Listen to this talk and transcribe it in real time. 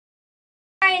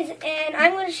guys, and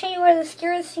I'm going to show you one of the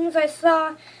scariest things I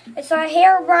saw. I saw a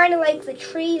Herobrine in like the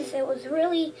trees. It was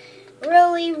really,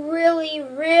 really, really,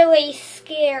 really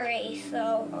scary.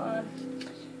 So,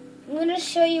 I'm going to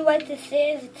show you what this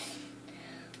is.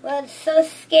 It's so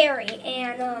scary,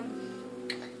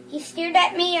 and he stared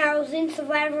at me. I was in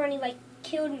survival, and he like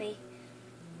killed me.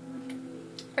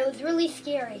 It was really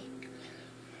scary.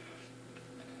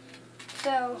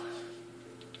 So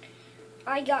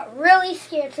I got really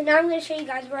scared. So now I'm going to show you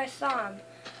guys where I saw him.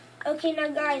 Okay, now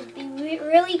guys, be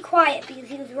really quiet because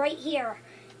he was right here.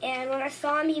 And when I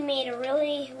saw him, he made a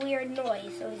really weird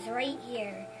noise. So he's right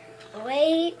here.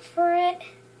 Wait for it.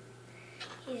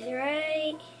 He's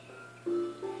right.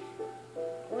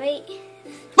 Wait.